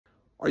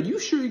Are you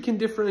sure you can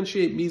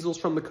differentiate measles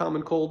from the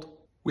common cold?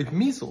 With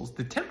measles,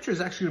 the temperature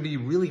is actually going to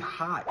be really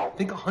high.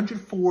 Think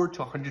 104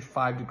 to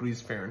 105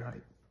 degrees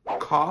Fahrenheit.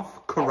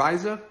 Cough,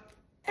 coryza,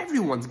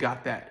 everyone's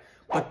got that.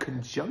 But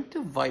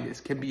conjunctivitis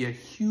can be a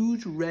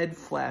huge red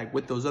flag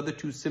with those other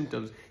two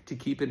symptoms to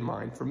keep in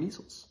mind for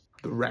measles.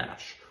 The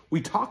rash. We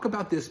talk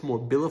about this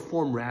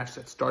morbilliform rash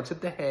that starts at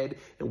the head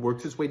and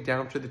works its way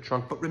down to the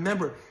trunk. But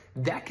remember,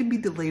 that can be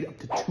delayed up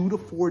to 2 to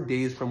 4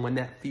 days from when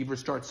that fever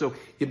starts. So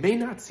you may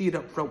not see it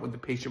up front when the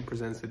patient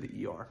presents to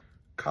the ER.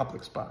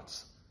 Koplik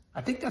spots.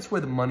 I think that's where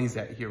the money's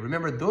at here.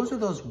 Remember, those are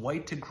those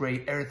white to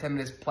gray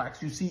erythematous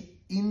plaques you see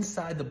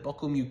inside the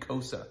buccal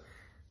mucosa.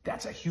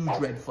 That's a huge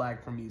red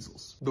flag for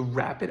measles. The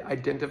rapid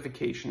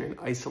identification and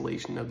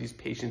isolation of these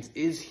patients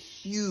is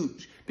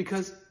huge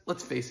because,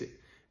 let's face it,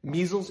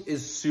 measles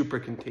is super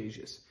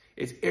contagious.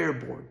 It's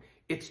airborne,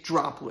 it's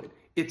droplet,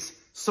 it's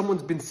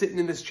someone's been sitting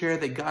in this chair,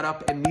 they got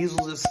up, and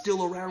measles is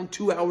still around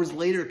 2 hours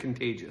later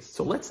contagious.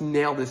 So let's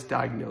nail this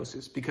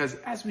diagnosis because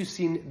as we've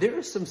seen, there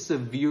are some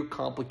severe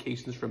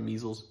complications from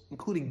measles,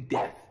 including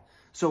death.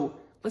 So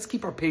let's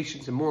keep our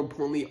patients and more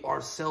importantly,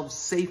 ourselves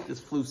safe this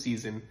flu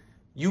season.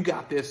 You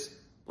got this.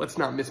 Let's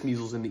not miss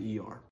measles in the ER.